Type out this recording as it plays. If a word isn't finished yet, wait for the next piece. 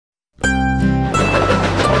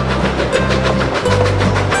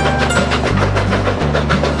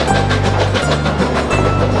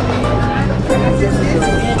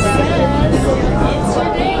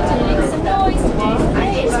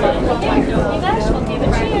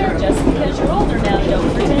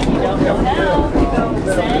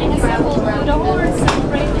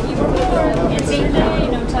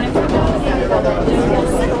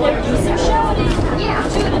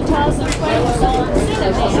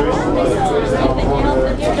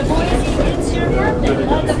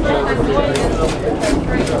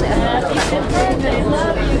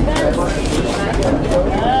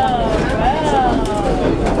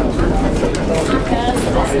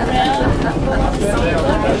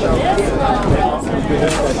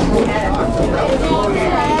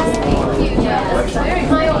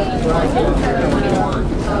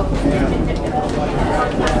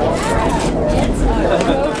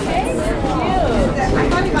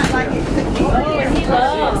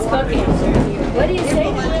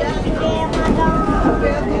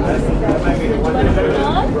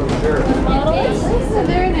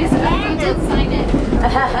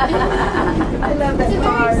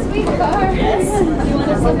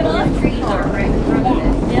slip it on?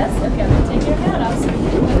 Yes? Okay, I'm going to take your hat off so you can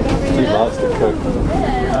put it over your She loves to cook.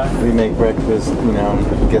 We make breakfast, you know,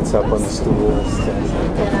 gets up on the stools.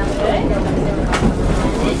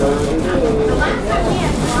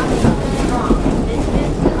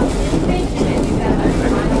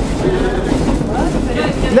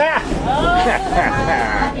 Nah!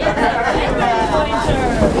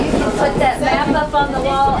 Put that map up on the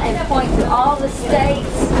wall and point to all the states.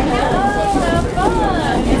 Oh, how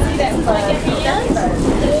fun! Isn't that like at the end?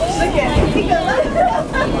 Look at it.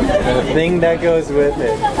 And the thing that goes with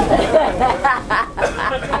it.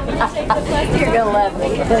 You're going to love me.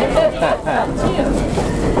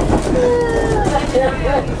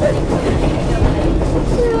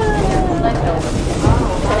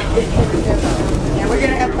 And we're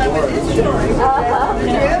going to have fun with this story.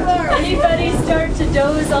 Anybody start to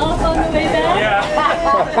doze off on the way back?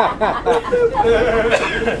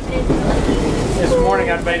 This morning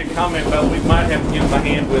I made a comment about we might have to give him a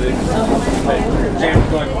hand with it. Jim's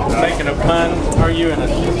going making a pun. Are you in a?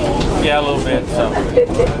 Yeah, a little bit. So.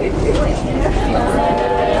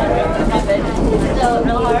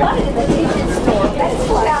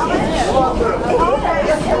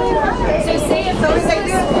 So say if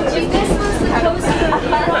this was the coaster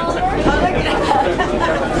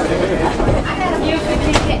you could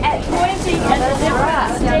be pointing at the different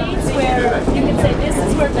states where you can say this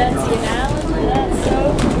is where Betsy and Alan. That's so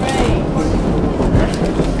great.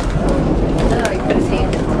 Oh, he put his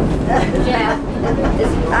hand in. Yeah.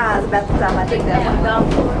 His eyes about the time I take that one off.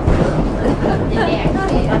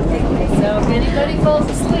 So if anybody falls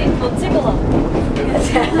asleep, we'll tickle them.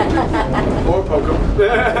 Or poke him.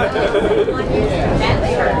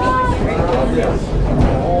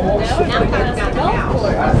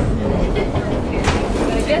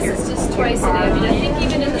 I guess it's just twice a day. I mean, I think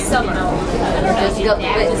even in the summer. I don't know.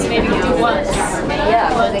 Just maybe do once. Yeah,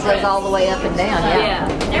 because it goes all the way up and down. Yeah.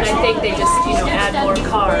 And I think they just, add more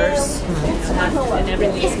cars and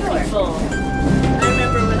everything's pretty full. I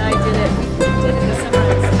remember when I did it, we did it the summer.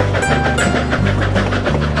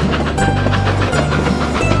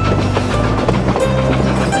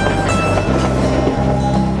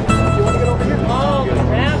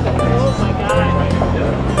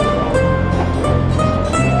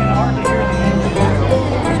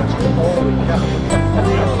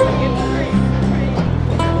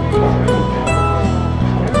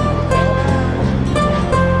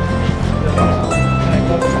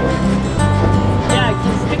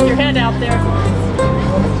 Out there.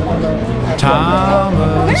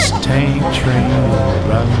 Thomas Tank Train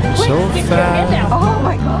runs so fast. Oh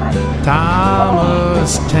my God.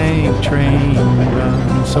 Thomas Tank Train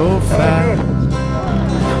runs so fast.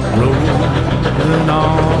 Rolling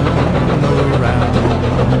on around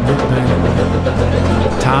the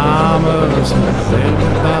bend. Thomas is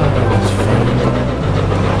everybody's friend.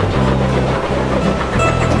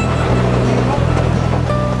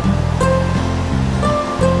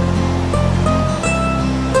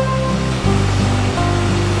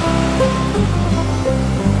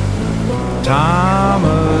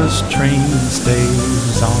 Thomas train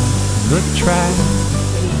stays on the track,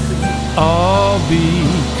 all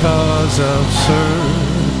because of Sir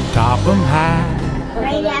Topham Hatt.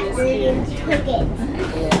 Right after you took it.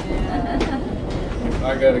 I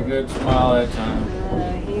got a good smile that time.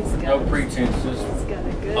 No pretense, just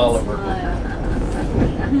Oliver.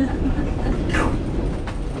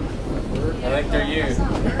 I think they're you.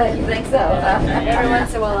 You think so? Every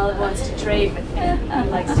once in a while, Olive wants to trade with me. He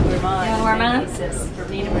likes to wear mine. You want to wear mine? He says for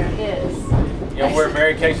me to wear his. You want to wear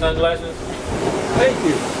Mary Kay sunglasses? Thank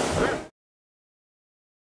you.